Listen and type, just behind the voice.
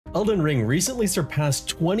Elden Ring recently surpassed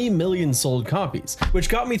 20 million sold copies, which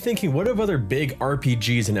got me thinking, what have other big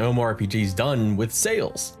RPGs and MMORPGs done with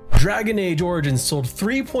sales? Dragon Age Origins sold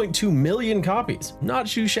 3.2 million copies, not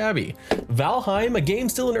too shabby. Valheim, a game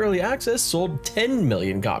still in early access, sold 10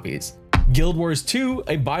 million copies. Guild Wars 2,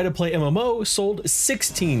 a buy-to-play MMO, sold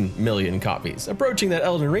 16 million copies, approaching that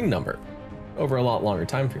Elden Ring number over a lot longer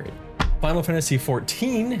time period. Final Fantasy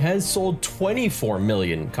XIV has sold 24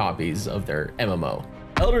 million copies of their MMO.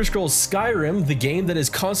 Elder Scrolls Skyrim, the game that is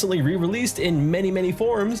constantly re-released in many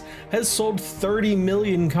forms, has sold 30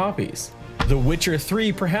 million copies. The Witcher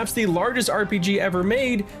 3, perhaps the largest RPG ever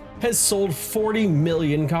made, has sold 40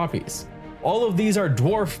 million copies. All of these are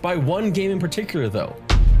dwarfed by one game in particular though.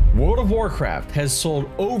 World of Warcraft has sold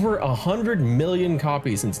over 100 million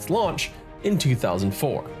copies since its launch in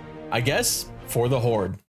 2004. I guess for the Horde.